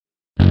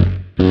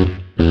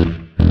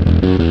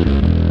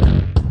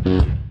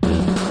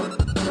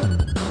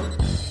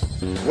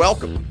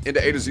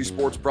into A to Z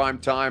Sports Prime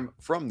Time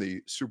from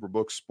the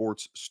Superbook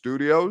Sports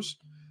Studios.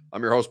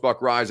 I'm your host,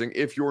 Buck Rising.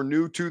 If you're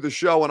new to the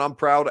show, and I'm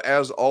proud,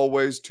 as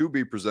always, to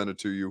be presented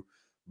to you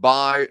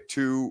by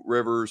Two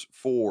Rivers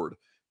Ford.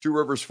 Two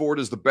Rivers Ford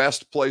is the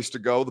best place to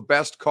go. The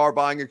best car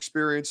buying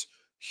experience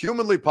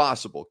humanly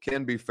possible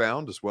can be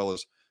found, as well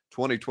as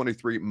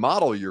 2023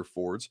 model year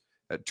Fords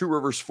at Two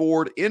Rivers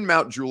Ford in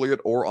Mount Juliet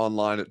or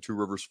online at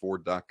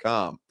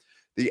tworiversford.com.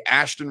 The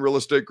Ashton Real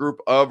Estate Group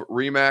of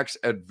RE/MAX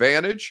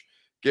Advantage.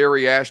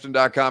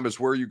 GaryAshton.com is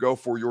where you go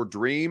for your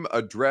dream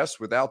address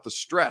without the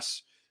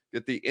stress.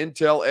 Get the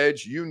intel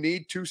edge you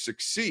need to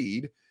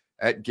succeed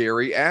at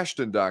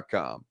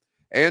GaryAshton.com.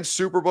 And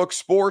Superbook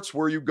Sports,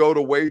 where you go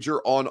to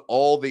wager on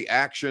all the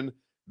action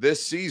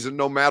this season,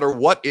 no matter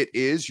what it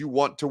is you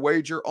want to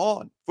wager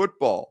on.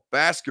 Football,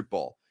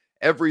 basketball,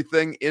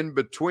 everything in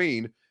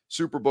between.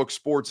 Superbook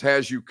Sports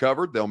has you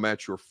covered. They'll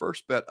match your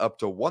first bet up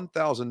to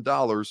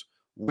 $1,000,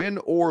 win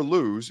or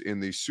lose, in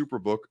the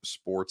Superbook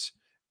Sports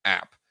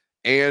app.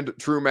 And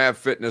TrueMav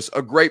Fitness,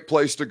 a great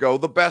place to go,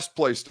 the best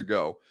place to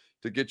go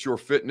to get your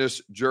fitness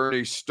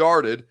journey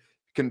started.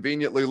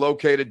 Conveniently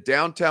located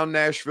downtown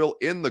Nashville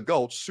in the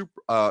Gulch.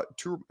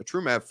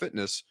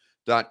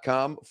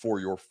 TrueMavFitness.com for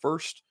your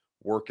first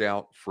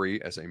workout free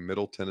as a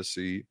Middle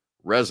Tennessee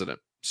resident.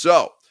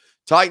 So,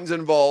 Titans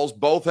and Vols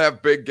both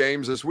have big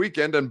games this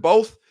weekend, and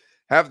both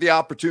have the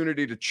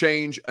opportunity to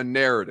change a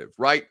narrative,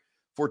 right?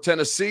 For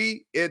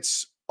Tennessee,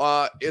 it's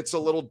a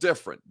little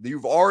different.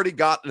 You've already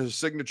gotten a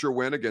signature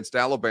win against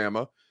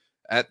Alabama,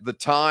 at the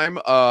time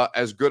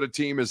as good a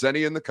team as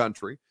any in the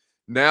country.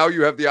 Now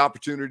you have the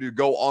opportunity to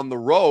go on the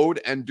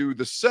road and do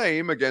the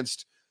same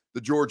against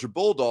the Georgia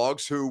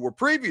Bulldogs, who were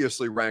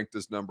previously ranked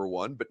as number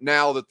one, but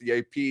now that the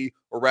AP,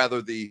 or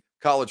rather the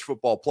College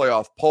Football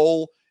Playoff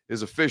poll,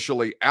 is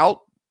officially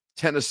out,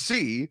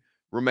 Tennessee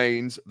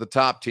remains the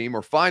top team,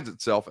 or finds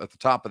itself at the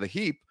top of the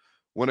heap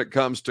when it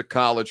comes to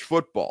college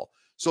football.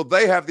 So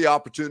they have the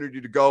opportunity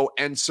to go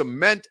and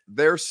cement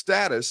their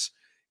status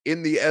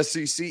in the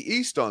SEC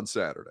East on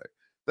Saturday.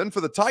 Then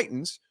for the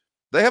Titans,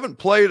 they haven't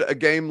played a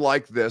game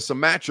like this, a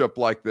matchup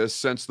like this,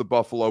 since the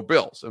Buffalo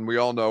Bills. And we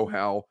all know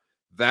how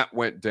that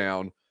went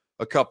down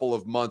a couple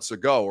of months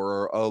ago,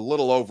 or a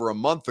little over a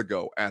month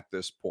ago at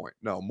this point.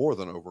 No, more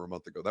than over a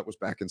month ago. That was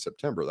back in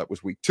September. That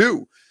was week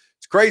 2.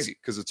 It's crazy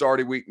because it's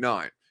already week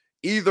 9.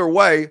 Either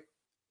way,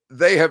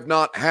 they have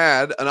not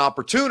had an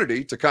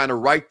opportunity to kind of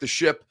right the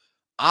ship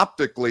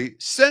optically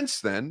since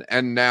then,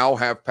 and now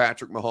have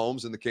Patrick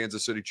Mahomes and the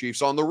Kansas City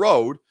Chiefs on the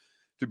road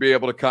to be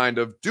able to kind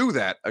of do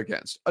that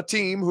against a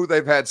team who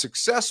they've had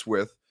success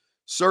with,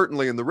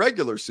 certainly in the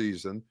regular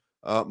season.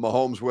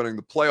 Mahomes winning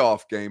the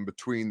playoff game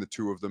between the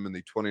two of them in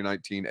the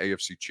 2019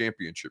 AFC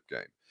Championship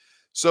game.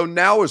 So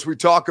now, as we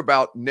talk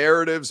about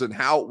narratives and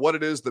what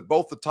it is that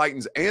both the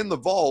Titans and the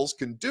Vols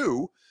can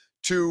do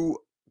to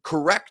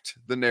correct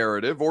the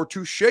narrative, or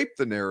to shape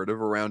the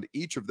narrative around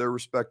each of their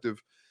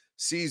respective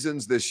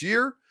seasons this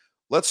year,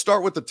 let's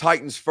start with the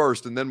Titans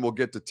first, and then we'll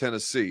get to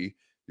Tennessee.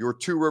 Your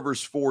Two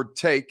Rivers Ford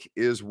take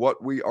is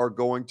what we are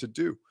going to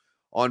do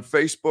on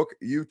Facebook,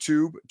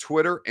 YouTube,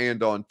 Twitter,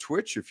 and on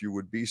Twitch, if you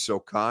would be so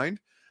kind.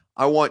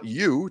 I want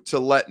you to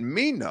let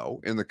me know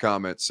in the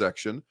comment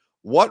section,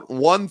 what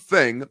one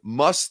thing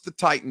must the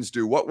Titans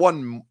do? What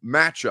one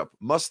matchup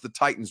must the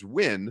Titans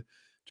win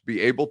to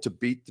be able to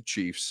beat the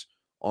Chiefs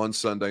on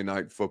Sunday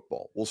Night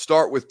Football? We'll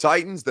start with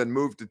Titans, then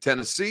move to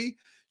Tennessee.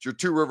 It's your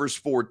Two Rivers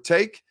Ford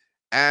take,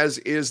 as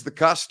is the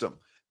custom.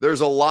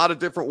 There's a lot of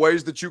different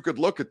ways that you could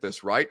look at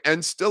this, right?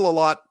 And still a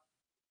lot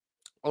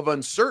of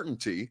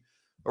uncertainty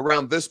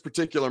around this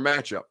particular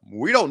matchup.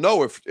 We don't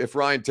know if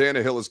Ryan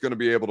Tannehill is going to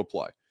be able to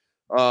play.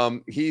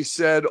 He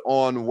said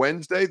on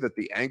Wednesday that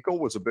the ankle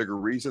was a bigger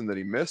reason that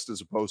he missed,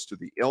 as opposed to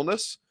the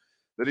illness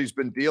that he's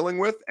been dealing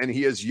with, and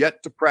he has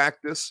yet to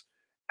practice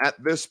at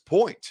this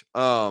point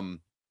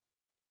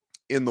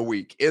in the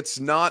week. It's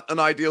not an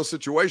ideal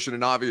situation,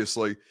 and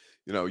obviously,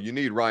 you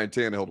need Ryan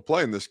Tannehill to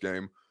play in this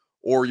game,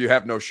 or you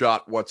have no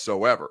shot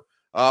whatsoever.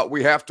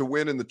 We have to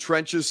win in the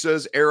trenches,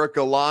 says Eric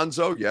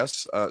Alonzo.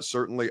 Yes,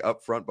 certainly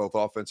up front, both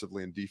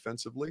offensively and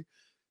defensively.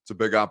 It's a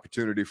big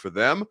opportunity for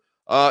them.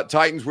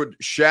 Titans would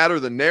shatter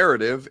the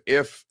narrative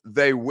if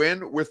they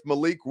win with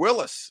Malik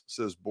Willis,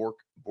 says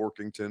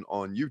Borkington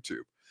on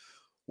YouTube.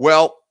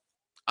 Well,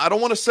 I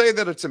don't want to say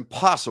that it's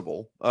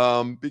impossible,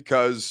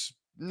 because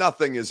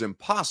nothing is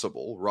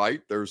impossible,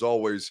 right? There's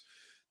always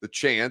the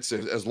chance,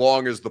 as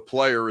long as the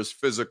player is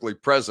physically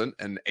present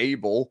and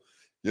able,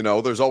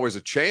 there's always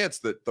a chance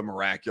that the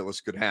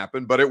miraculous could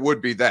happen, but it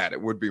would be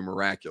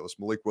miraculous.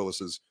 Malik Willis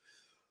is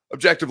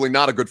objectively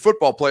not a good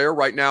football player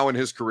right now in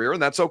his career,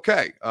 and that's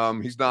okay.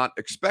 He's not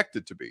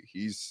expected to be.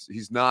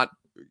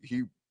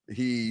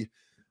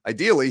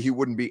 Ideally, he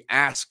wouldn't be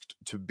asked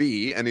to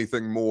be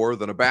anything more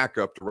than a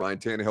backup to Ryan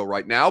Tannehill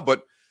right now,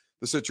 but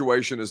the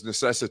situation has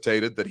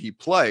necessitated that he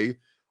play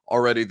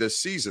already this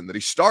season, that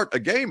he start a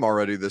game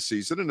already this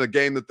season, in a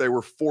game that they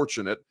were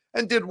fortunate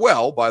and did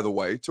well, by the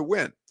way, to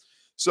win.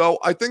 So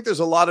I think there's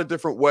a lot of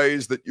different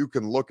ways that you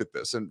can look at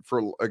this. And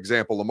for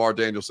example, Lamar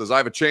Daniels says, I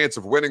have a chance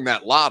of winning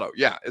that lotto.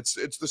 Yeah,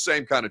 it's the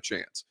same kind of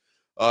chance.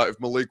 If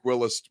Malik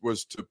Willis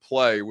was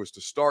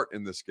to start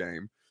in this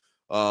game,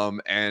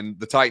 and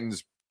the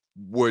Titans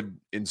would,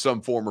 in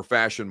some form or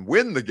fashion,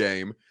 win the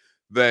game,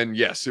 then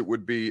yes, it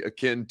would be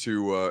akin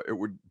to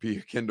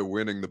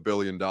winning the $1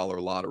 billion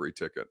lottery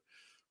ticket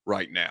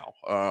right now.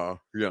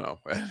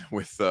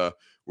 With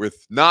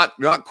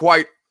not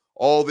quite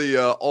all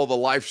the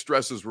life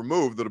stresses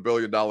removed that $1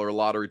 billion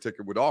lottery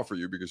ticket would offer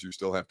you, because you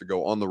still have to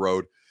go on the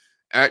road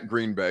at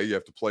Green Bay. You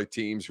have to play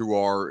teams who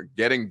are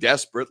getting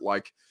desperate,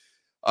 like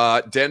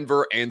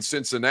Denver and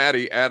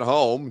Cincinnati at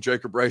home.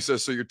 Jacob Ray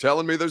says, so you're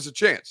telling me there's a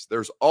chance?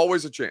 There's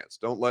always a chance.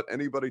 Don't let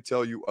anybody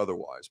tell you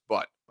otherwise.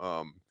 But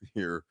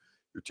your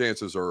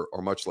chances are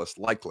much less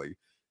likely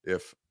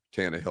if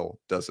Tannehill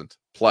doesn't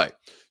play.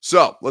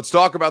 So let's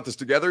talk about this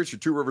together. It's your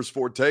Two Rivers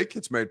Ford take.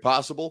 It's made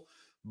possible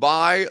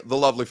by the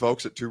lovely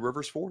folks at Two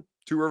Rivers Ford.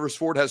 Two Rivers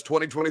Ford has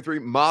 2023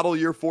 model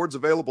year Fords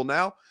available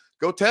now.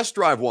 Go test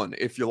drive one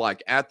if you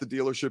like at the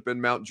dealership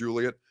in Mount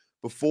Juliet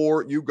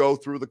before you go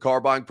through the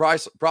car buying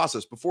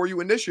process, before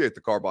you initiate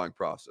the car buying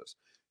process.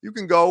 You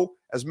can go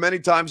as many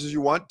times as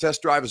you want,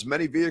 test drive as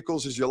many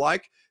vehicles as you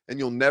like, and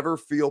you'll never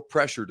feel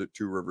pressured at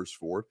Two Rivers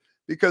Ford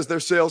because their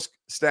sales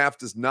staff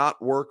does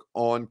not work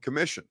on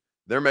commission.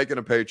 They're making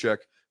a paycheck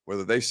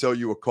whether they sell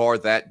you a car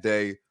that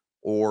day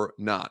or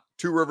not.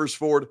 Two Rivers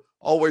Ford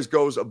always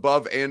goes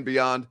above and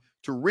beyond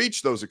to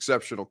reach those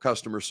exceptional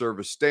customer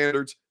service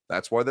standards.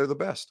 That's why they're the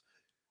best.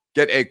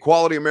 Get a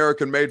quality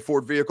American-made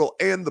Ford vehicle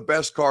and the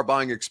best car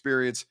buying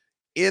experience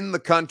in the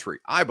country,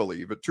 I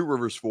believe, at Two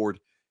Rivers Ford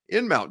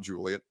in Mount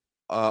Juliet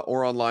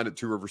or online at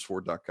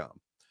tworiversford.com.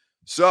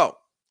 So,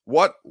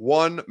 what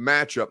one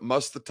matchup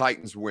must the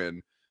Titans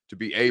win to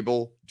be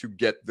able to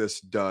get this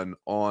done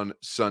on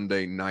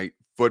Sunday Night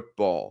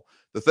Football?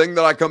 The thing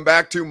that I come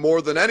back to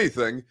more than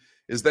anything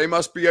is they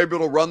must be able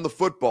to run the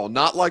football,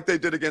 not like they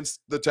did against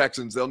the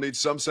Texans. They'll need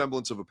some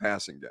semblance of a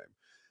passing game.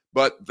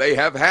 But they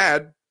have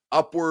had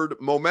upward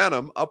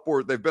momentum,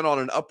 they've been on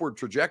an upward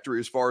trajectory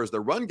as far as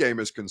their run game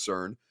is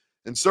concerned.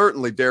 And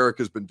certainly Derek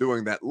has been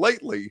doing that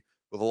lately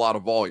with a lot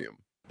of volume.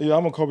 Yeah,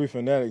 I'm a Kobe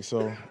fanatic,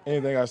 so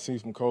anything I see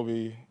from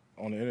Kobe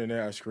on the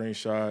internet, I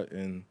screenshot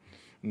and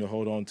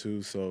hold on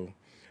to. So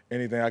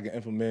anything I can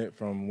implement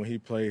from when he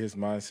played, his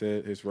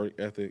mindset, his work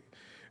ethic,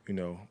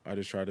 I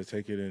just try to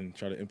take it and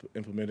try to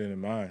implement it in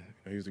mine.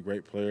 He was a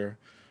great player.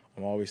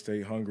 I'm always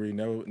stayed hungry,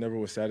 never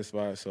was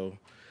satisfied. So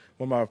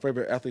one of my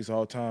favorite athletes of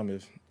all time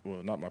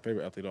not my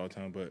favorite athlete of all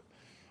time, but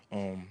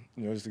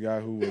just a guy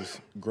who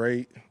was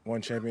great,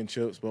 won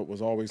championships, but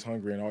was always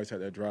hungry and always had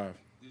that drive.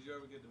 Did you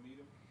ever get to meet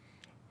him?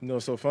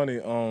 It's so funny.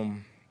 It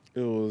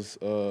was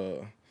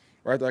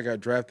right after I got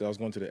drafted, I was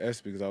going to the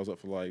S because I was up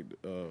for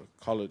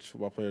college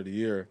football player of the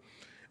year.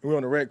 And we were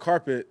on the red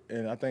carpet,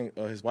 and I think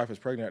his wife was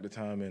pregnant at the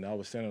time, and I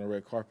was standing on the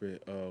red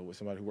carpet with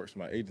somebody who works for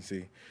my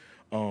agency,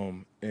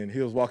 and he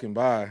was walking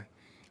by,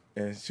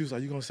 and she was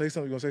like, "You gonna say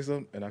something? You gonna say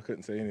something?" And I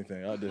couldn't say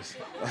anything.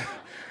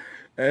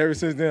 And ever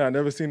since then, I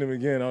never seen him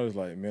again. I was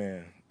like,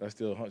 man, that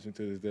still haunts me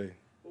to this day.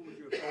 What would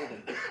you have told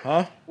him?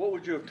 Huh? What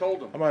would you have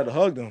told him? I might have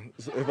hugged him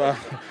if I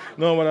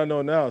know what I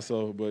know now.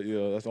 So, but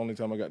yeah, that's the only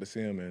time I got to see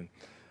him, and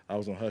I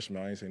was on hush,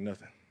 man. I ain't say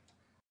nothing.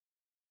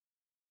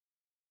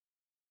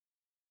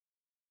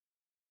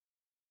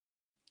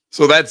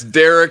 So that's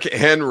Derrick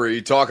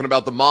Henry talking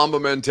about the Mamba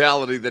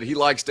mentality that he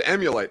likes to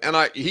emulate. And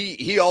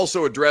he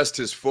also addressed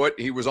his foot.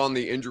 He was on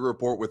the injury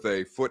report with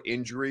a foot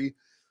injury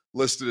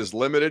listed as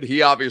limited.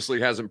 He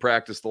obviously hasn't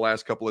practiced the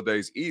last couple of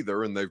days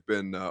either, and they've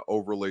been not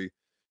overly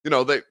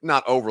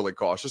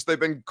cautious. They've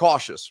been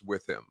cautious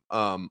with him,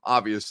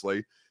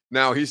 obviously.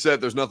 Now, he said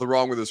there's nothing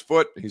wrong with his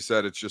foot. He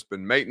said it's just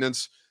been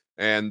maintenance,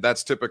 and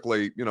that's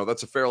typically,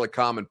 that's a fairly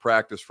common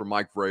practice for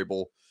Mike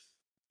Vrabel.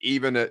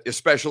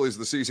 Especially as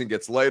the season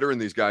gets later and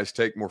these guys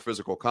take more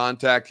physical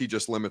contact, he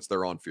just limits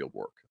their on-field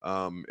work.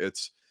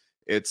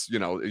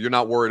 You're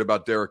not worried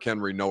about Derrick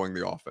Henry knowing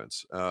the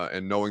offense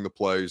and knowing the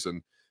plays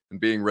and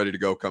being ready to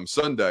go come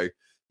Sunday.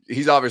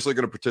 He's obviously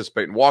going to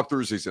participate in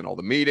walkthroughs. He's in all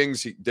the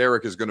meetings.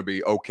 Derrick is going to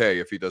be okay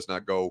if he does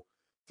not go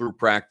through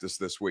practice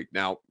this week.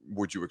 Now,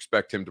 would you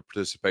expect him to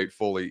participate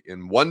fully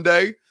in one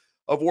day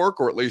of work,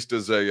 or at least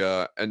as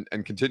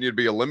and continue to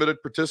be a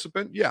limited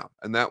participant? Yeah,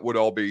 and that would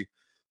all be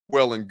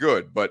well and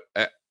good. But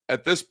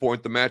at this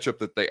point, the matchup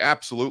that they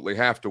absolutely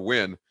have to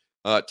win,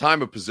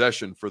 time of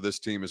possession for this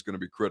team is going to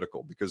be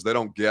critical because they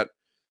don't get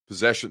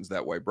possessions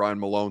that way. Brian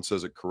Malone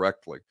says it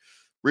correctly.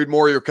 Read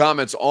more of your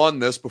comments on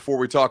this before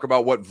we talk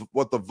about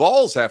what the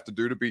Vols have to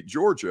do to beat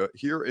Georgia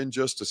here in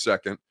just a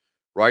second,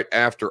 right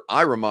after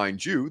I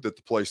remind you that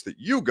the place that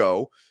you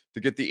go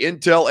to get the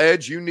intel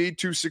edge you need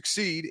to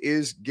succeed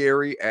is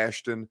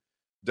GaryAshton.com.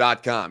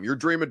 Your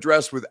dream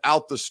address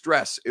without the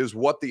stress is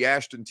what the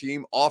Ashton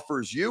team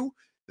offers you.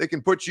 They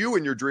can put you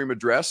in your dream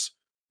address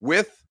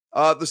with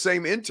the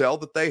same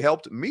intel that they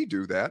helped me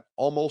do that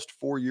almost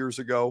 4 years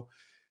ago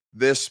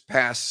this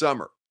past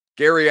summer.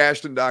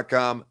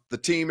 GaryAshton.com. The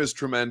team is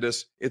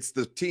tremendous. It's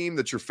the team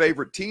that your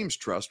favorite teams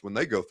trust when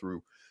they go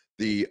through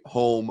the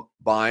home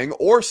buying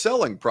or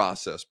selling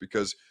process,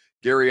 because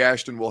Gary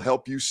Ashton will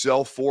help you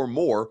sell for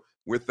more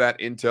with that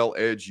intel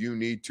edge you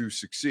need to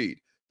succeed.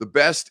 The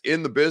best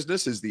in the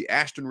business is the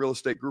Ashton Real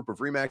Estate Group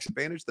of RE/MAX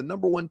Advantage. The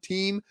number one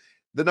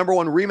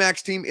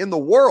RE/MAX team in the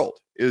world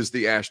is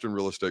the Ashton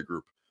Real Estate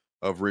Group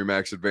of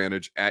RE/MAX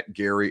Advantage at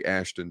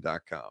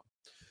GaryAshton.com.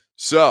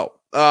 So,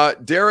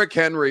 Derrick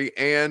Henry,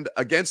 and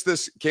against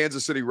this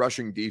Kansas City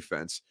rushing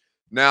defense.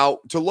 Now,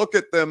 to look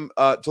at them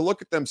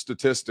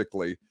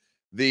statistically,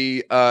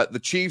 the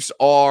Chiefs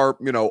are,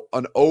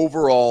 an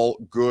overall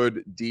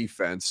good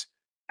defense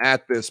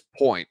at this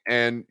point.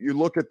 And you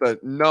look at the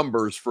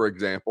numbers, for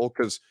example,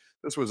 because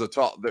this was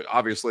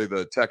obviously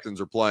the Texans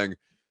are playing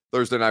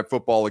Thursday Night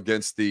Football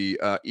against the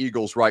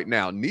Eagles right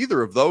now.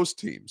 Neither of those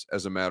teams,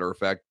 as a matter of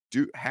fact,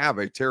 do have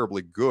a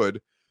terribly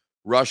good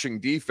rushing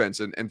defense.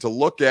 And to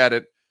look at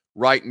it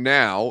right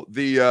now,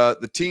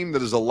 the team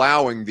that is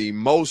allowing the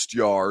most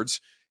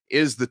yards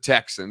is the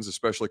Texans,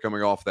 especially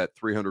coming off that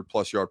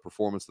 300-plus yard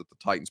performance that the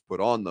Titans put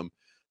on them.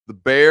 The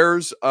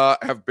Bears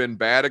have been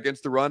bad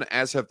against the run,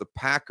 as have the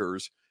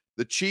Packers.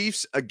 The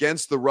Chiefs,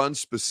 against the run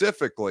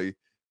specifically,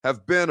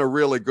 have been a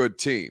really good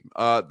team.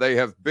 They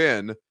have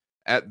been,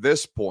 at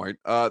this point,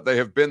 they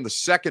have been the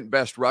second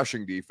best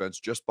rushing defense,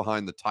 just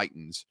behind the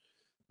Titans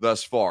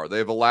thus far.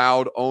 They've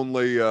allowed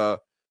only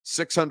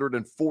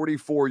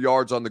 644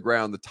 yards on the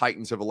ground. The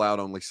Titans have allowed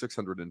only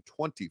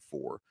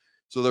 624.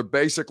 So they're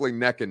basically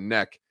neck and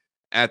neck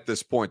at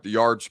this point. The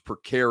yards per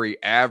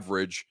carry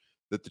average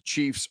that the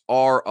Chiefs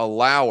are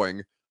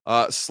allowing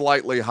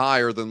slightly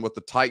higher than what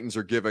the Titans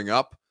are giving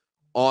up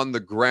on the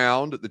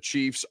ground. The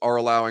Chiefs are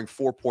allowing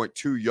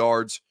 4.2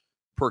 yards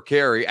per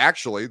carry.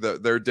 Actually,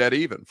 they're dead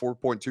even.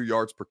 4.2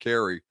 yards per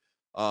carry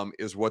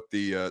is what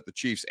the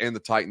Chiefs and the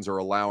Titans are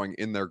allowing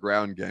in their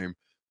ground game.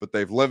 But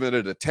they've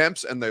limited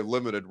attempts and they've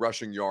limited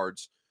rushing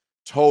yards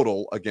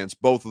total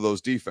against both of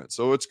those defense.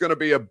 So it's going to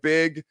be a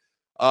big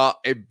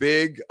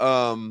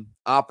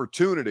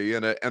opportunity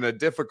and a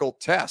difficult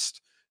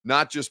test,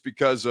 not just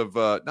because of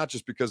what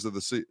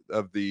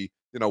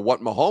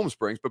Mahomes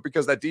brings, but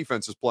because that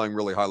defense is playing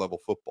really high level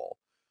football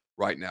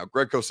right now.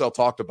 Greg Cosell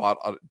talked about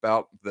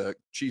the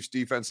Chiefs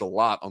defense a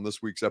lot on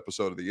this week's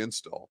episode of The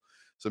Install.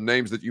 Some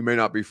names that you may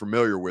not be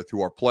familiar with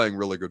who are playing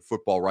really good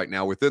football right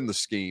now within the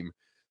scheme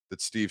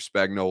that Steve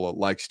Spagnuolo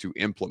likes to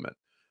implement.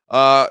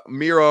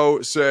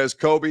 Miro says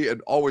Kobe had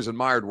always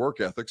admired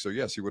work ethic, so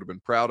yes, he would have been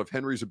proud of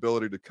Henry's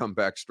ability to come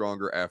back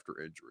stronger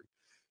after injury.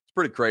 It's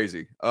pretty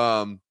crazy.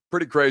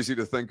 Pretty crazy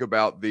to think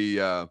about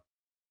the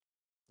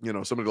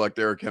somebody like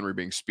Derrick Henry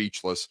being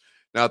speechless.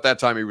 Now, at that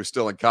time, he was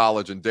still in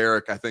college, and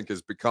Derrick, I think,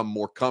 has become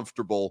more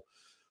comfortable.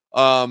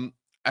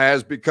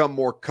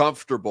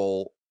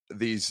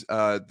 These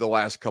the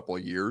last couple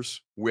of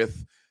years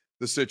with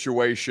the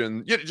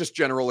situation, just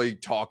generally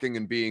talking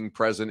and being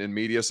present in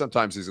media.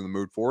 Sometimes he's in the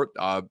mood for it.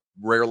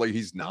 Rarely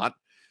he's not.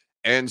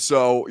 And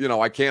so,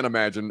 I can't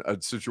imagine a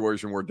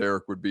situation where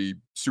Derrick would be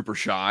super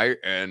shy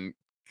and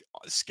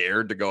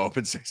scared to go up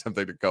and say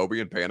something to Kobe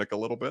and panic a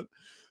little bit.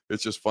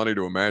 It's just funny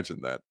to imagine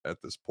that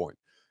at this point.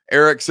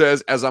 Eric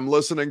says, as I'm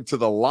listening to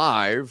the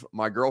live,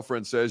 my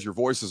girlfriend says your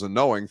voice is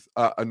annoying.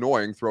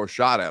 Throw a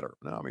shot at her.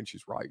 No, I mean,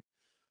 she's right.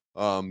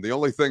 The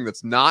only thing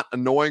that's not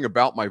annoying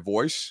about my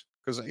voice,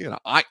 because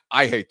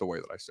I hate the way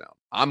that I sound.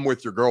 I'm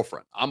with your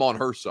girlfriend. I'm on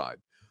her side.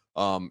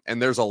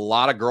 And there's a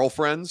lot of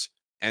girlfriends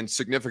and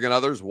significant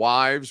others,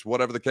 wives,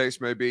 whatever the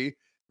case may be,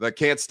 that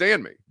can't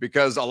stand me,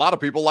 because a lot of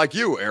people like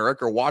you,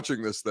 Eric, are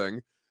watching this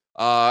thing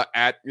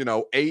at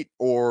 8,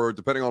 or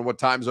depending on what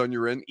time zone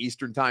you're in,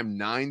 Eastern time,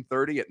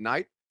 9:30 at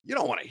night. You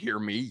don't want to hear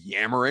me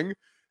yammering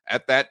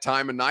at that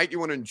time of night. You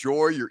want to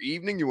enjoy your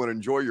evening. You want to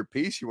enjoy your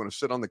peace. You want to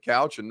sit on the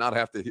couch and not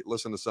have to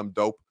listen to some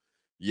dope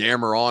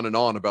yammer on and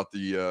on about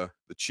the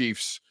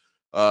Chiefs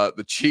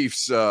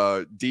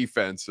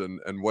defense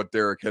and what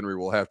Derrick Henry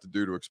will have to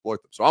do to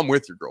exploit them. So I'm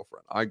with your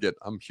girlfriend.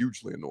 I'm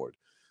hugely annoyed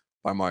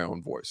by my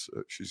own voice.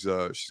 She's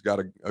got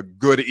a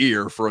good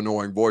ear for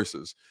annoying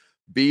voices.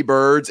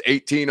 B-Birds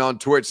 18 on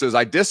Twitch says,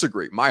 I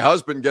disagree. My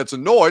husband gets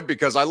annoyed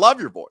because I love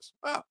your voice.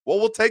 Well,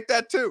 we'll take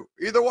that too.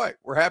 Either way,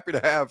 we're happy to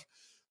have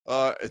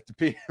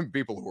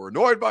people who are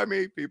annoyed by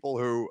me, people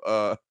who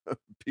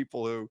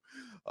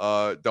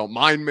don't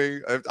mind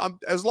me.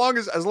 As long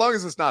as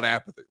it's not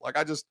apathy. Like,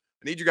 I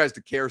need you guys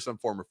to care some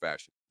form or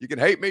fashion. You can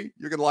hate me,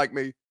 you can like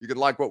me, you can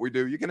like what we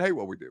do, you can hate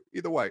what we do.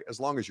 Either way, as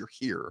long as you're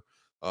here,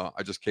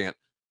 I just can't.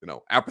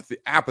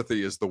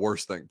 Apathy is the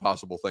worst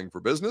possible thing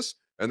for business,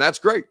 and that's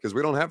great because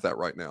we don't have that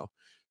right now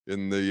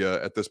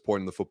at this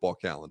point in the football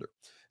calendar.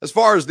 As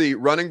far as the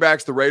running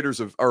backs,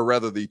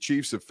 the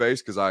Chiefs have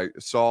faced, because I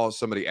saw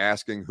somebody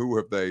asking who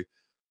have they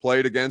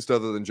played against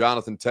other than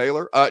Jonathan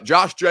Taylor.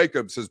 Josh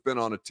Jacobs has been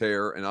on a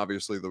tear, and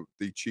obviously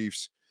the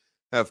Chiefs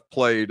have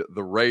played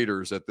the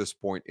Raiders at this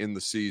point in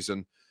the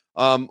season.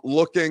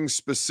 Looking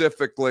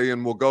specifically,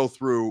 and we'll go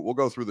through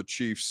the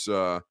Chiefs.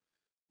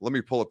 Let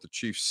me pull up the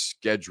Chiefs'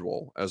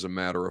 schedule, as a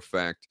matter of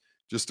fact,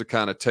 just to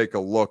kind of take a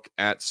look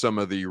at some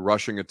of the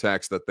rushing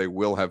attacks that they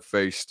will have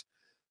faced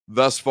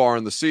thus far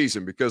in the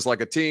season. Because like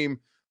a team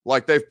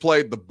Like they've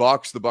played the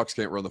Bucs. The Bucs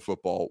can't run the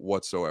football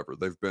whatsoever.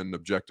 They've been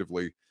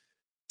objectively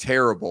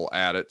terrible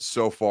at it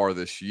so far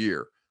this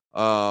year.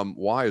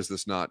 Why is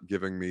this not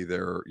giving me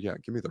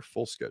give me their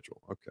full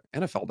schedule? Okay.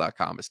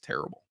 NFL.com is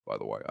terrible, by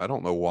the way. I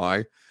don't know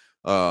why.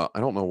 I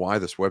don't know why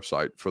this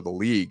website for the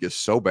league is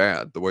so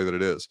bad the way that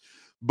it is.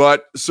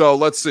 But so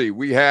let's see.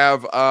 We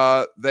have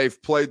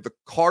they've played the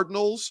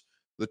Cardinals,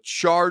 the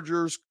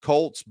Chargers,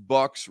 Colts,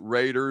 Bucks,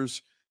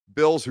 Raiders,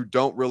 Bills, who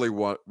don't really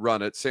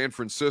run it. San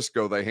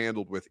Francisco they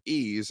handled with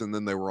ease, and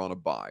then they were on a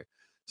bye.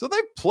 So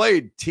they've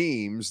played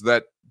teams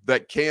that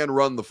can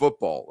run the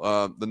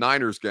football. The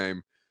Niners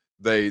game,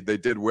 they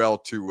did well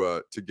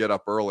to get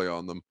up early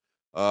on them.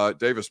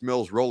 Davis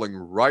Mills rolling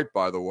right,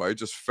 by the way,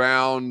 just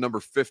found number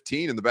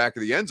 15 in the back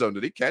of the end zone.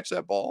 Did he catch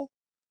that ball?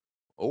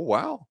 Oh,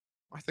 wow.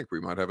 I think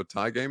we might have a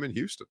tie game in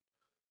Houston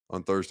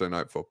on Thursday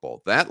Night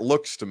Football. That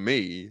looks to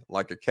me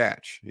like a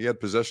catch. He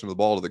had possession of the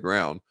ball to the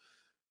ground,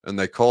 and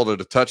they called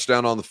it a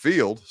touchdown on the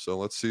field. So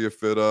let's see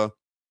if it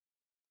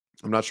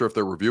I'm not sure if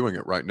they're reviewing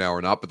it right now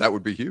or not, but that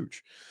would be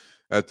huge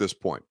at this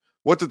point.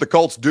 What did the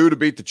Colts do to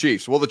beat the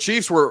Chiefs? Well, the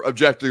Chiefs were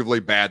objectively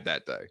bad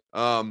that day.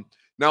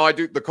 Now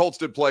the Colts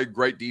did play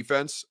great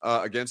defense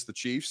against the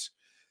Chiefs,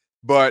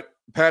 but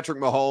Patrick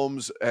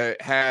Mahomes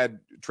had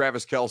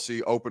Travis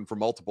Kelce open for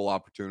multiple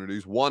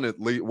opportunities. One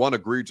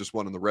egregious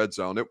one in the red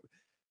zone.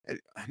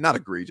 Not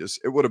egregious.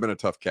 It would have been a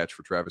tough catch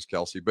for Travis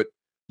Kelce, but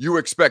you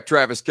expect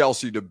Travis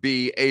Kelce to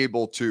be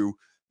able to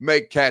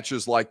make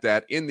catches like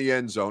that in the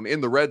end zone,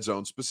 in the red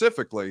zone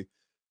specifically,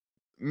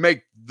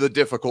 make the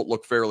difficult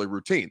look fairly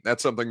routine.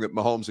 That's something that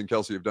Mahomes and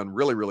Kelce have done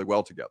really, really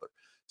well together.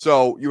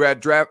 So you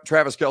had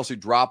Travis Kelce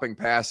dropping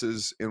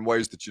passes in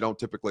ways that you don't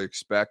typically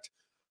expect.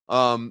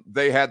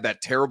 They had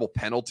that terrible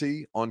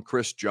penalty on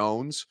Chris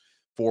Jones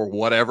for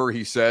whatever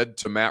he said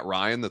to Matt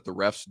Ryan that the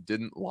refs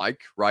didn't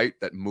like, right?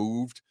 That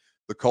moved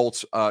the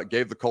Colts,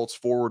 gave the Colts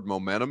forward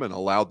momentum and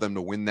allowed them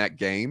to win that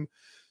game.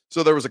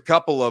 So there was a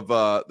couple of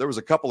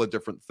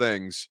different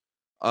things.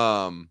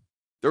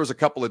 There was a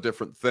couple of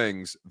different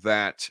things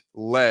that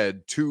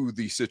led to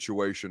the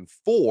situation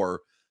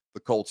for the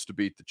Colts to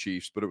beat the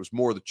Chiefs, but it was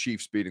more the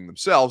Chiefs beating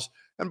themselves.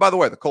 And by the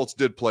way, the Colts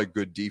did play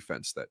good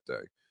defense that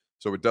day.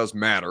 So it does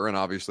matter. And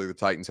obviously the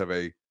Titans have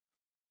I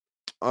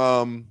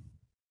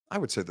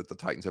would say that the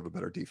Titans have a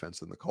better defense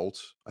than the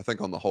Colts. I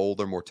think on the whole,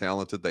 they're more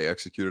talented. They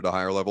execute at a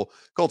higher level.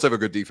 Colts have a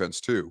good defense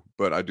too,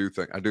 but I do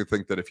think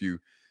that if you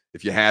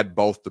had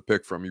both to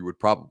pick from, you would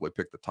probably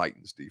pick the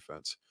Titans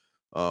defense.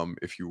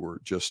 If you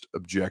were just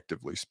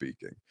objectively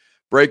speaking.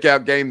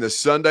 Breakout game this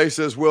Sunday,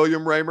 says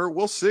William Raymer.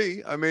 We'll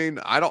see. I mean,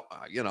 I don't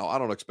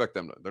expect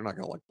them to, they're not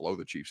going to like blow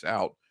the Chiefs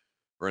out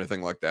or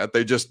anything like that.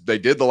 They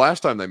did the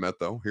last time they met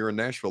though, here in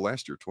Nashville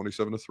last year,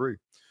 27-3.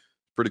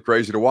 Pretty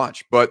crazy to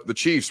watch, but the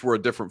Chiefs were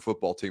a different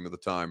football team at the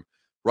time.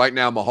 Right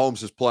now,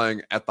 Mahomes is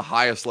playing at the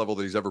highest level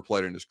that he's ever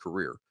played in his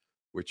career,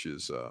 which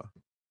is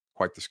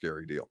quite the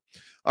scary deal.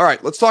 All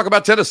right, let's talk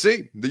about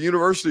Tennessee, the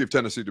University of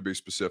Tennessee to be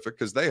specific,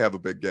 because they have a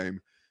big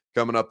game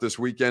coming up this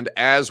weekend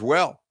as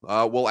well.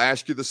 We'll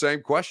ask you the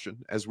same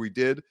question as we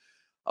did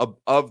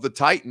of the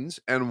Titans,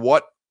 and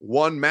what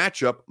one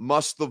matchup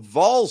must the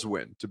Vols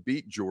win to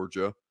beat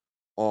Georgia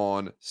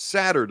on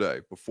Saturday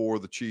before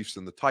the Chiefs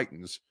and the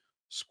Titans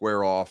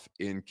square off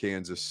in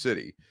Kansas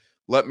City?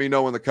 Let me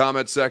know in the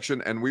comment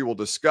section, and we will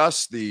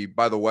discuss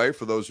by the way,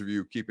 for those of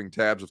you keeping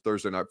tabs of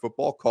Thursday Night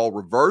Football, call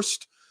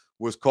reversed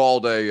was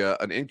called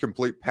an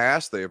incomplete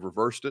pass. They have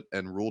reversed it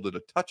and ruled it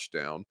a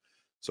touchdown.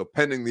 So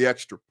pending the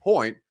extra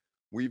point,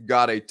 we've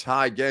got a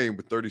tie game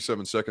with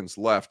 37 seconds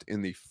left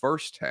in the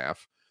first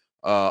half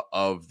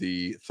of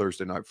the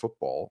Thursday Night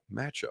Football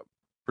matchup.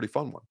 Pretty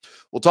fun one.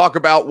 We'll talk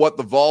about what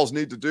the Vols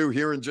need to do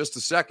here in just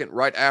a second,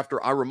 right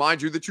after I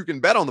remind you that you can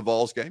bet on the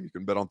Vols game. You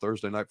can bet on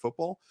Thursday Night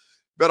Football,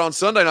 bet on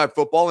Sunday Night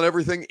Football, and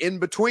everything in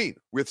between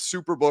with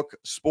Superbook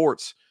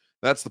Sports.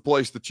 That's the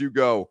place that you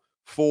go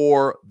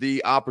for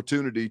the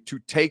opportunity to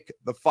take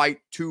the fight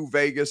to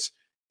Vegas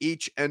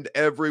each and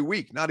every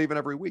week. Not even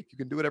every week. You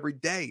can do it every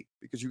day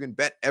because you can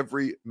bet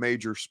every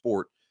major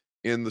sport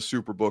in the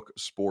Superbook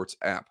Sports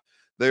app.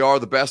 They are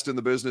the best in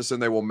the business,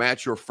 and they will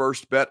match your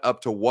first bet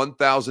up to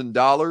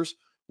 $1,000,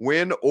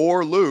 win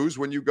or lose,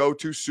 when you go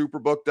to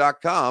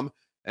superbook.com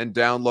and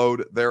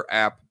download their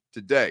app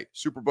today.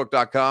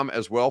 Superbook.com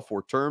as well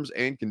for terms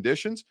and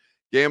conditions.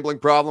 Gambling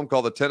problem?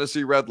 Call the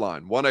Tennessee Red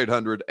Line,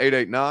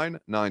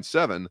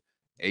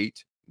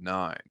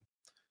 1-800-889-9789.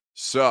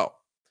 So,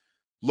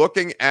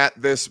 looking at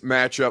this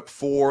matchup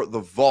for the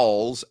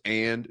Vols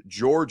and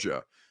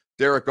Georgia,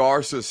 Derek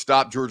R says,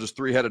 stop Georgia's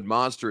three-headed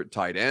monster at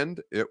tight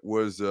end. It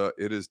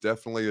is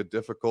definitely a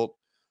difficult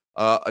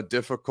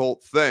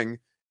thing.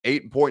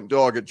 8-point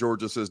dog at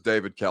Georgia, says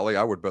David Kelly.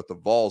 I would bet the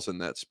Vols in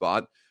that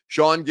spot.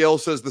 Sean Gill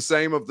says the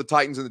same of the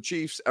Titans and the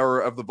Chiefs, or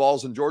of the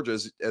Vols and Georgia,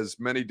 as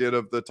many did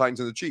of the Titans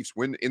and the Chiefs.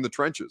 Win in the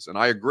trenches, and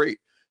I agree.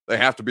 They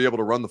have to be able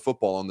to run the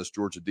football on this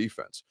Georgia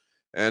defense.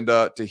 And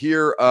to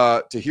hear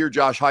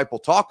Josh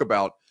Heupel talk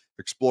about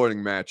exploiting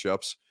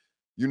matchups,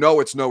 you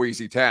know it's no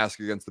easy task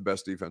against the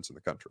best defense in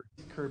the country.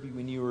 Kirby,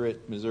 when you were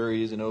at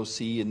Missouri as an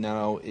OC, and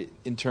now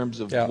in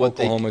terms of what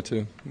Oklahoma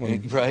too,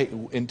 right?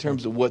 In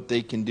terms of what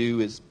they can do,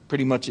 is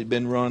pretty much it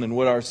been run, and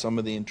what are some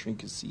of the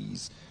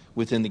intricacies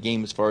within the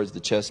game as far as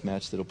the chess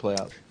match that'll play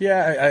out?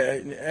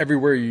 Yeah,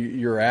 everywhere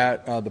you're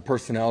at, the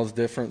personnel is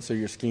different, so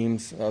your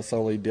scheme's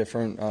subtly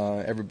different.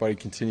 Everybody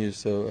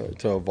continues to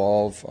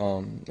evolve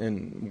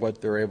in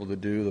what they're able to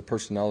do. The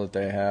personnel that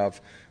they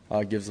have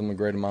gives them a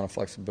great amount of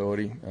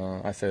flexibility.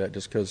 I say that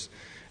just because,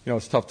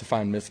 it's tough to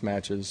find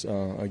mismatches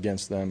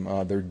against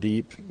them. They're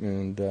deep,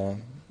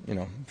 and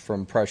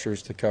from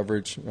pressures to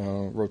coverage,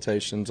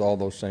 rotations, all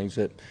those things.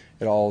 It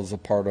all is a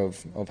part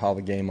of how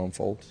the game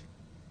unfolds.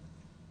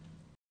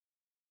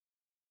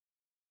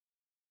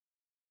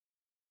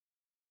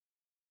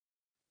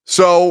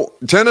 So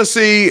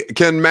Tennessee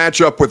can match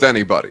up with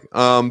anybody,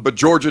 but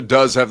Georgia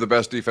does have the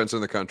best defense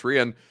in the country.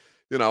 And,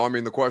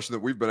 the question that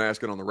we've been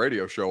asking on the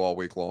radio show all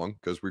week long,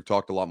 because we've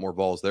talked a lot more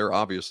Vols there,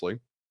 obviously,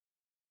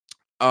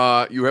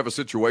 you have a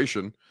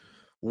situation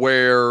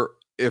where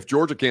if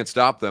Georgia can't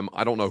stop them,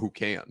 I don't know who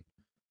can,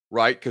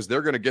 right? Because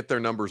they're going to get their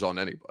numbers on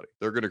anybody.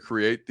 They're going to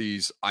create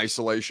these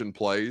isolation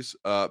plays,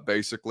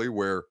 basically,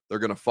 where they're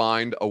going to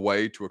find a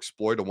way to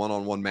exploit a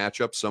one-on-one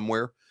matchup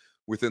somewhere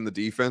within the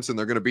defense, and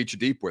they're going to beat you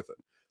deep with it.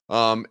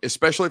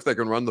 Especially if they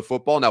can run the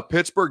football. Now,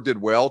 Pittsburgh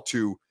did well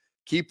to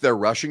keep their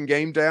rushing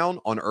game down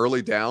on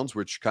early downs,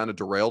 which kind of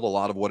derailed a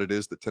lot of what it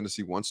is that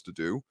Tennessee wants to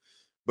do.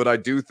 But I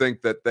do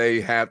think that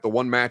they have the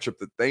one matchup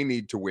that they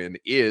need to win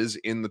is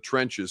in the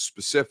trenches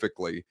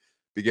specifically,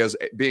 because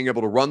being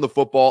able to run the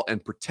football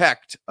and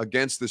protect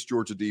against this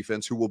Georgia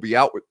defense, who will be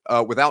out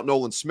without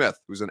Nolan Smith,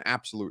 who's an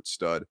absolute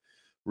stud.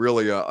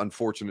 Really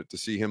unfortunate to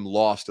see him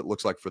lost, it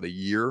looks like, for the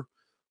year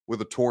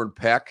with a torn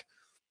pec.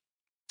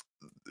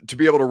 To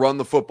be able to run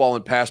the football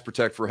and pass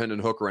protect for Hendon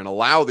Hooker and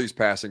allow these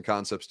passing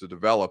concepts to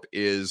develop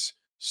is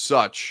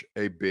such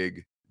a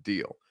big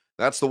deal.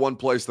 That's the one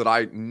place that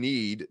I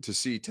need to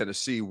see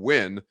Tennessee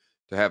win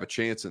to have a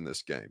chance in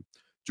this game.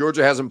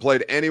 Georgia hasn't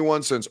played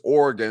anyone since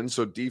Oregon,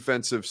 so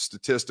defensive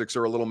statistics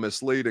are a little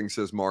misleading,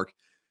 says Mark.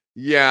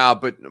 Yeah,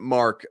 but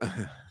Mark,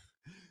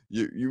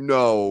 you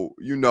know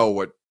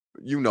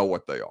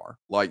what they are.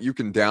 Like, you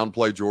can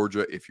downplay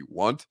Georgia if you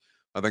want.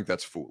 I think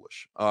that's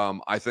foolish.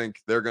 I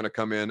think they're going to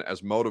come in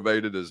as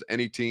motivated as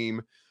any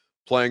team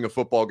playing a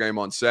football game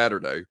on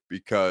Saturday,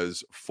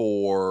 because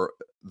for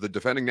the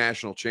defending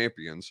national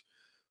champions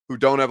who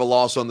don't have a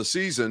loss on the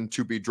season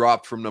to be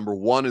dropped from number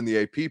 1 in the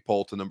AP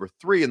poll to number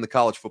 3 in the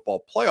college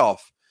football playoff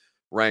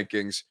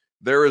rankings,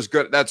 there is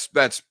good.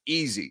 That's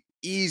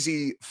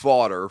easy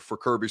fodder for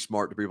Kirby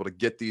Smart to be able to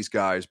get these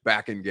guys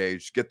back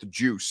engaged, get the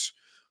juice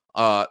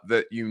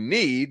that you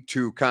need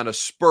to kind of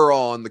spur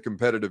on the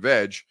competitive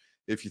edge.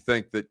 If you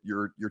think that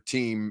your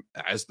team,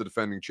 as the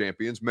defending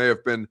champions, may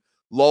have been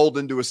lulled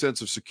into a sense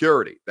of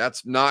security,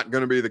 that's not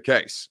going to be the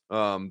case.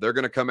 They're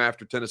going to come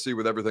after Tennessee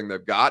with everything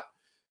they've got,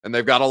 and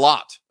they've got a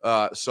lot.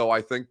 So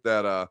I think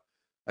that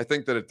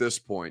at this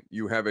point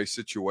you have a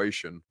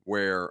situation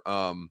where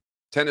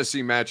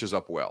Tennessee matches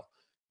up well.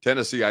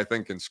 Tennessee, I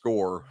think, can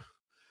score.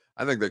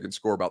 I think they can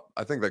score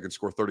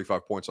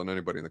 35 points on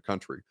anybody in the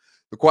country.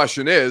 The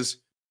question is,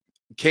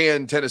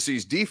 can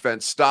Tennessee's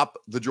defense stop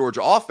the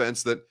Georgia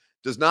offense that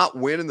does not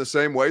win in the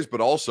same ways,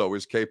 but also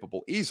is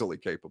easily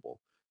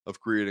capable of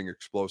creating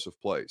explosive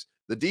plays?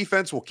 The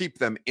defense will keep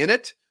them in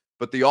it,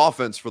 but the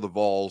offense for the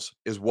Vols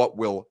is what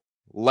will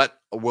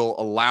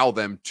allow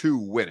them to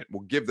win it, will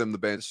give them the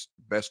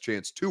best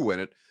chance to win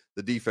it.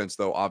 The defense,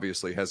 though,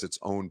 obviously has its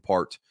own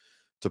part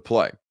to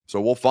play. So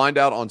we'll find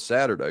out on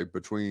Saturday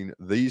between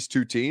these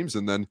two teams.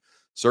 And then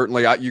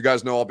certainly, you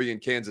guys know I'll be in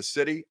Kansas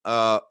City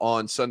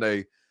on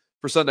Sunday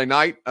for Sunday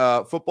night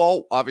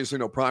football. Obviously,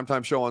 no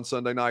primetime show on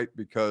Sunday night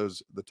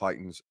because the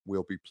Titans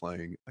will be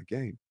playing a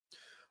game.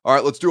 All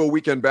right, let's do a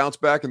weekend bounce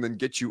back and then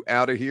get you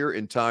out of here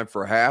in time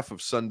for half of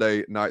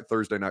Thursday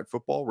night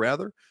football,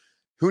 rather.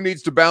 Who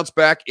needs to bounce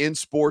back in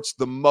sports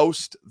the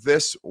most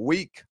this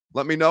week?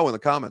 Let me know in the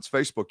comments,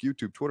 Facebook,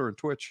 YouTube, Twitter, and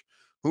Twitch.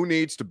 Who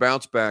needs to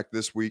bounce back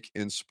this week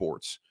in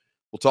sports?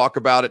 We'll talk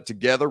about it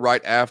together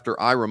right after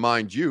I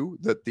remind you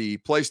that the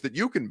place that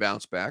you can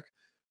bounce back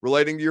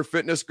relating to your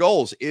fitness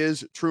goals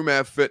is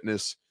TrueMav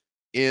Fitness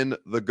in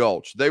the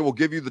Gulch. They will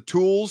give you the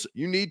tools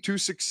you need to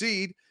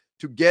succeed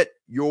to get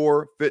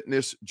your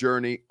fitness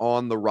journey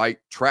on the right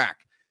track.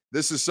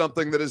 This is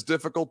something that is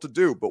difficult to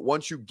do, but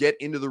once you get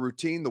into the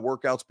routine, the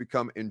workouts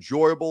become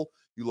enjoyable.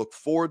 You look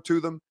forward to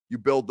them. You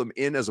build them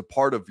in as a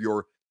part of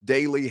your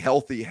daily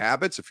healthy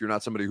habits. If you're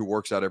not somebody who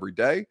works out every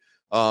day,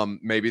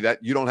 maybe that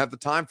you don't have the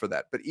time for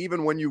that. But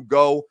even when you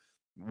go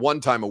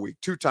 1 time a week,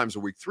 2 times a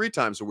week, 3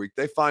 times a week,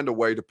 they find a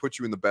way to put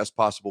you in the best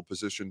possible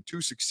position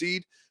to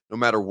succeed, no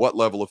matter what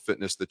level of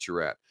fitness that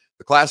you're at.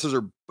 The classes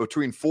are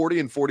between 40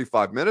 and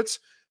 45 minutes,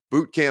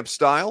 boot camp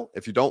style.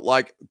 If you don't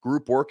like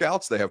group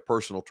workouts, they have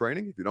personal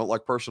training. If you don't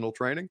like personal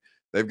training,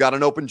 they've got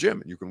an open gym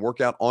and you can work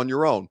out on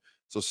your own.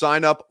 So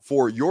sign up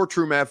for your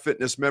TrueMav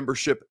Fitness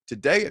membership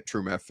today at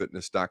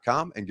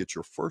TrueMavFitness.com and get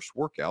your first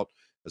workout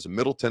as a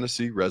Middle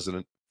Tennessee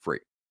resident free.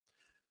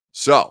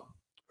 So,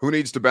 who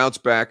needs to bounce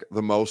back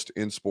the most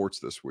in sports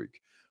this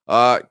week?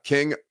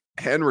 King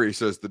Henry,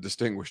 says the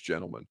distinguished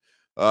gentleman.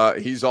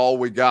 He's all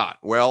we got.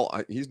 Well,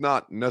 he's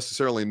not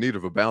necessarily in need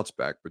of a bounce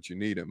back, but you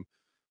need him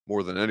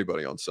more than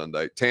anybody on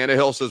Sunday.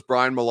 Tannehill, says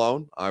Brian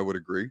Malone. I would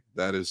agree.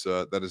 That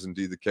is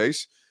indeed the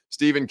case.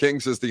 Stephen King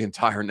says the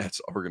entire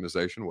Nets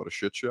organization. What a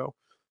shit show.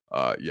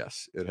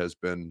 Yes, it has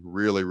been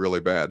really,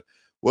 really bad.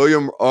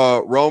 William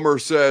Romer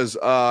says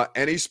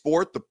any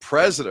sport, the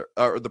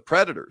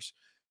Predators.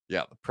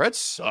 Yeah, the Preds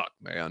suck,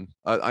 man.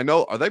 I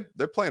know.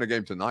 They're playing a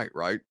game tonight,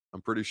 right?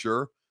 I'm pretty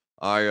sure.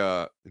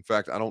 In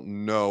fact, I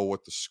don't know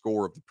what the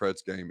score of the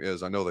Preds game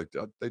is. I know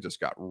they just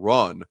got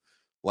run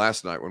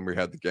last night when we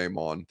had the game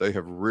on. They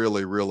have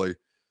really, really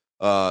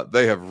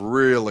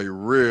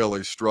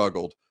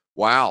struggled.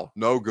 Wow,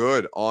 no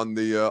good on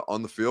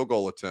the field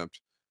goal attempt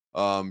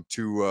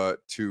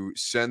to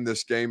send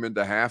this game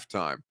into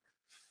halftime.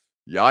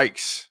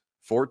 Yikes.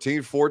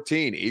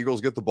 14-14.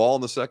 Eagles get the ball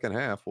in the second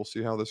half. We'll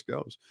see how this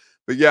goes.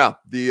 But yeah,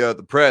 the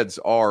Preds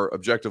are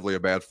objectively a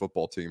bad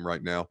football team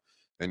right now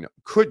and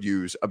could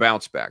use a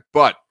bounce back.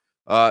 But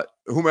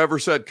whomever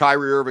said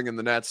Kyrie Irving and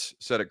the Nets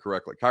said it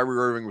correctly. Kyrie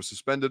Irving was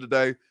suspended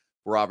today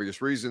for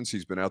obvious reasons.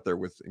 He's been out there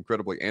with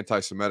incredibly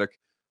anti-Semitic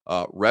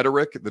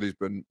rhetoric that he's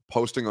been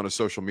posting on his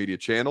social media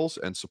channels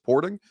and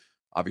supporting.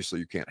 Obviously,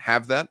 you can't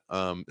have that,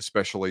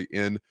 especially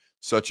in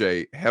such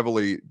a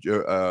heavily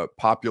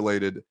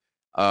populated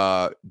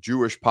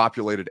Jewish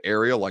populated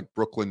area like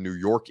Brooklyn, New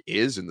York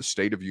is in the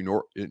state of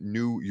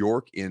New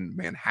York in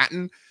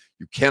Manhattan.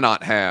 You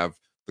cannot have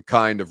the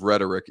kind of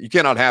rhetoric. You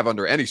cannot have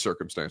under any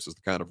circumstances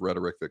the kind of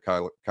rhetoric that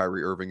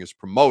Kyrie Irving is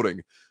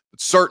promoting.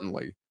 But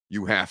certainly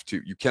you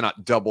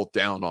cannot double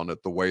down on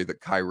it the way that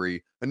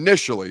Kyrie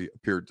initially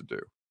appeared to do.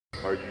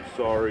 Are you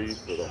sorry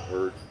for the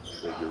hurt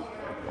that your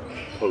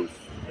post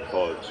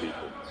caused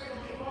people?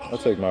 I'll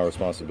take my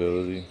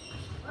responsibility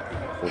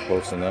for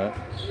posting that.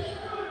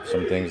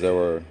 Some things that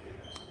were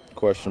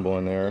questionable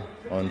in there,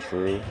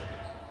 untrue.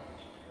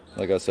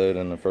 Like I said,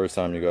 and the first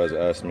time you guys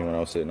asked me when I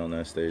was sitting on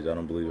that stage, I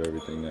don't believe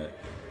everything that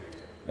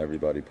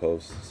everybody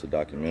posts. It's a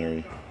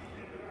documentary.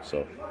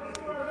 So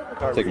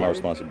I'll take my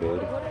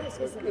responsibility.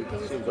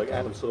 It seems like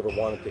Adam Silver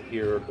wanted to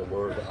hear the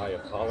word "I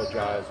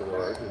apologize,"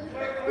 or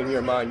in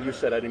your mind, you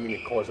said, "I didn't mean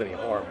to cause any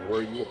harm."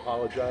 Were you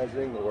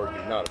apologizing, or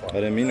did you not apologize?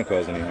 I didn't mean to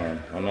cause any harm.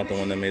 I'm not the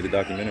one that made the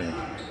documentary.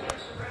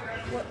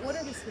 What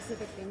are the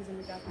specific things in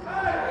the documentary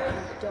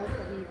that you don't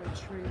believe are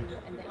true and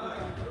that you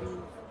don't believe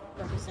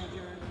represent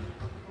your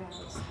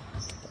values?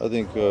 I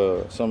think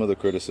some of the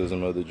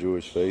criticism of the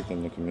Jewish faith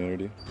in the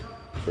community,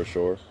 for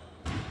sure.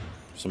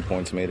 Some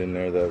points made in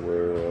there that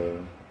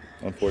were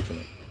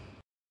unfortunate.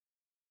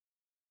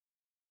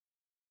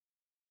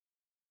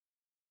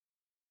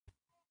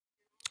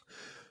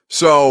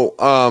 So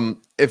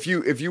if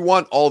you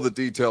want all the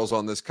details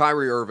on this,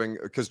 Kyrie Irving,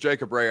 because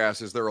Jacob Ray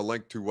asks, is there a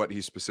link to what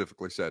he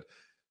specifically said?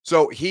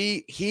 So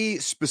he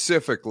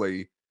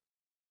specifically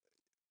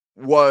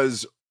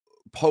was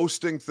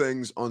posting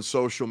things on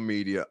social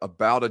media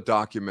about a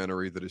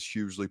documentary that is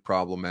hugely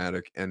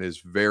problematic and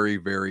is very,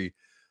 very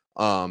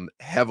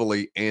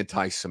heavily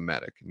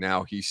anti-Semitic.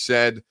 Now, he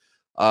said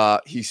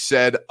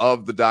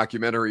of the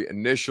documentary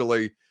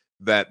initially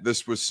that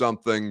this was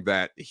something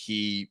that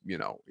he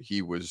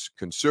was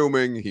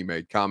consuming. He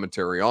made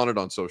commentary on it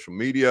on social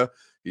media.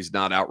 He's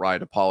not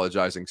outright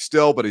apologizing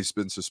still, but he's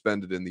been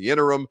suspended in the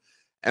interim.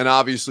 And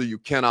obviously, you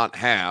cannot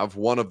have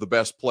one of the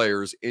best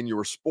players in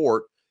your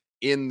sport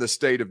in the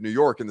state of New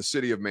York, in the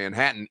city of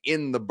Manhattan,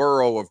 in the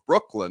borough of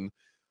Brooklyn,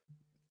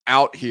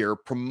 out here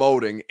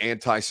promoting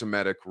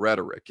anti-Semitic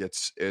rhetoric.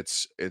 It's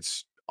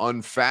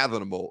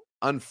unfathomable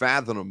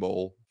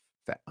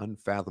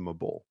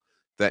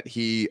that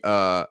he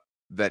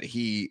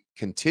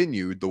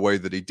continued the way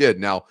that he did.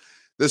 Now,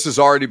 this has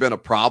already been a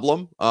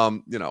problem.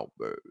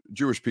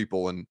 Jewish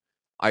people, and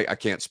I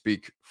can't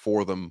speak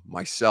for them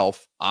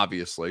myself,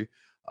 obviously.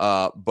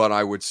 But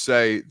I would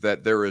say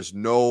that there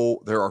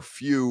are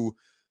few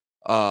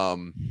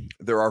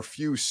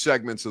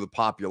segments of the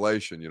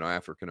population,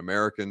 African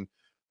American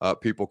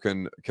people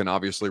can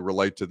obviously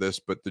relate to this,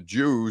 but the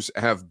Jews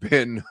have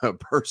been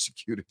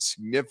persecuted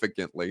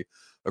significantly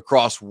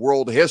across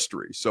world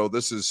history. So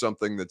this is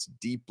something that's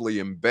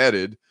deeply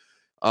embedded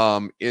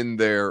in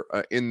their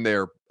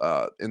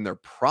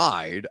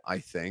pride, I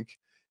think.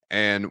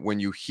 And when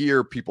you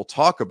hear people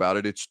talk about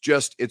it, it's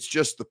just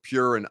the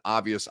pure and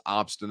obvious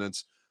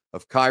obstinance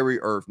of Kyrie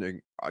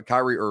Irving,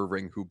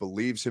 who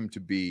believes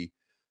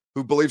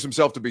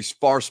himself to be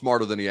far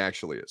smarter than he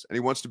actually is. And he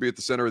wants to be at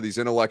the center of these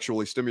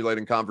intellectually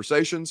stimulating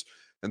conversations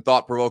and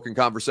thought-provoking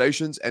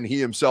conversations. And he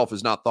himself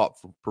is not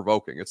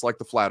thought-provoking. It's like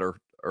the flat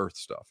earth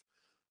stuff.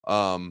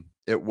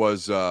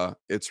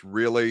 It's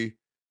really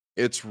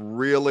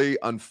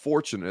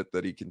unfortunate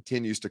that he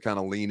continues to kind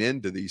of lean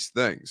into these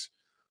things.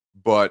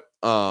 But,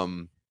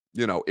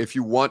 if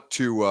you want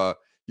to,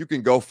 you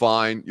can go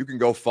find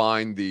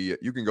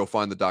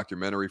the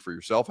documentary for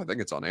yourself. I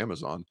think it's on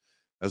Amazon,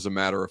 as a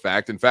matter of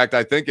fact. In fact,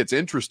 I think it's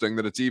interesting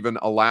that it's even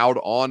allowed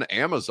on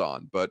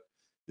Amazon. But,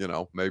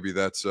 maybe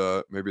that's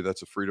a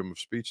freedom of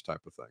speech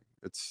type of thing.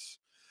 It's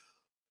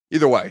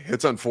either way,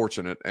 it's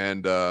unfortunate.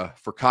 And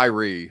for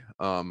Kyrie,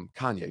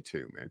 Kanye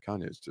too, man.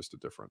 Kanye's just a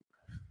different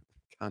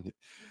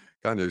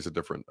Kanye's a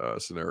different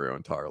scenario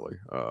entirely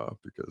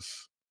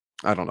because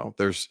I don't know.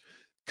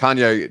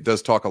 Kanye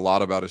does talk a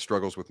lot about his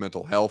struggles with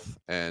mental health,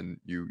 and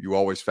you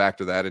always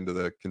factor that into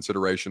the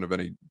consideration of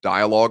any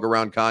dialogue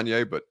around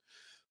Kanye. But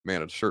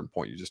man, at a certain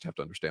point, you just have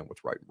to understand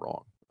what's right and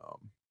wrong.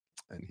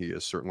 And he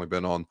has certainly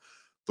been on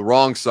the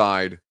wrong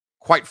side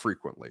quite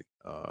frequently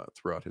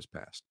throughout his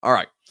past. All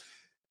right.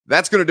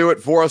 That's going to do it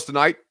for us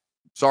tonight.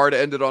 Sorry to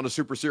end it on a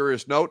super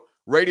serious note.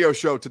 Radio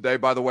show today,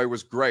 by the way,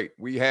 was great.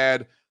 We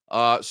had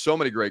so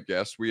many great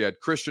guests. We had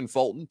Christian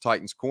Fulton,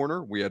 Titans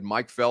Corner. We had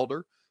Mike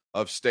Felder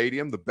of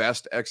Stadium, the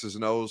best X's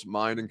and O's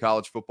mind in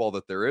college football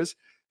that there is.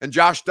 And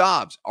Josh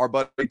Dobbs, our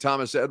buddy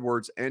Thomas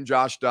Edwards and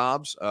Josh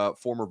Dobbs,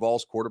 former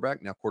Vols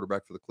quarterback, now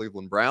quarterback for the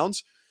Cleveland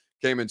Browns,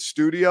 came in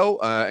studio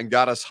and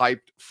got us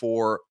hyped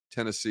for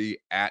Tennessee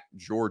at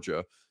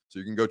Georgia. So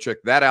you can go check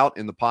that out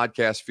in the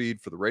podcast feed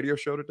for the radio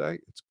show today.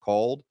 It's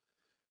called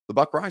The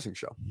Buck Rising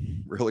Show.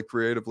 Really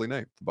creatively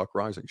named, The Buck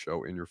Rising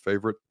Show, in your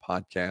favorite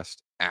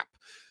podcast app.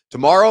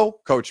 Tomorrow,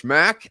 Coach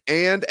Mack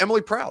and Emily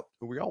Prout,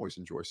 who we always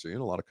enjoy seeing.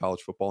 A lot of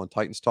college football and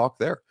Titans talk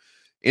there.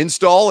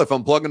 Install If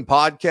I'm Plugging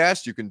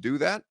Podcast. You can do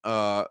that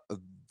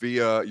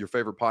via your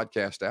favorite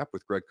podcast app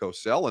with Greg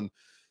Cosell. And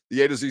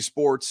the A to Z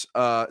Sports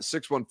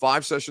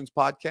 615 Sessions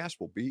podcast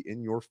will be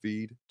in your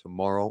feed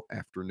tomorrow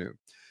afternoon.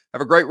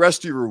 Have a great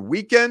rest of your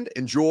weekend.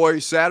 Enjoy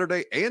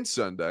Saturday and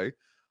Sunday.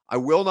 I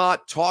will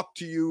not talk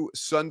to you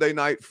Sunday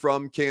night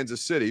from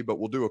Kansas City, but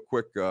we'll do a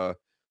quick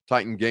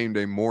Titan Game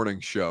Day morning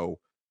show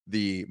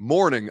the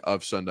morning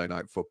of Sunday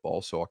Night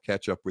Football. So I'll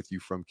catch up with you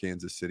from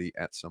Kansas City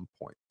at some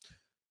point.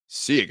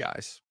 See you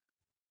guys.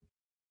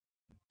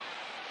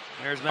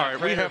 All right,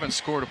 we haven't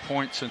scored a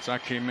point since I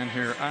came in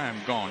here. I am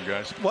gone,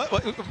 guys. What?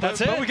 That's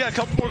it? We got a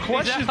couple more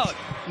questions.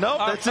 No,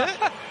 that's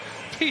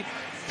it.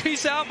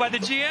 Peace out by the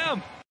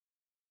GM.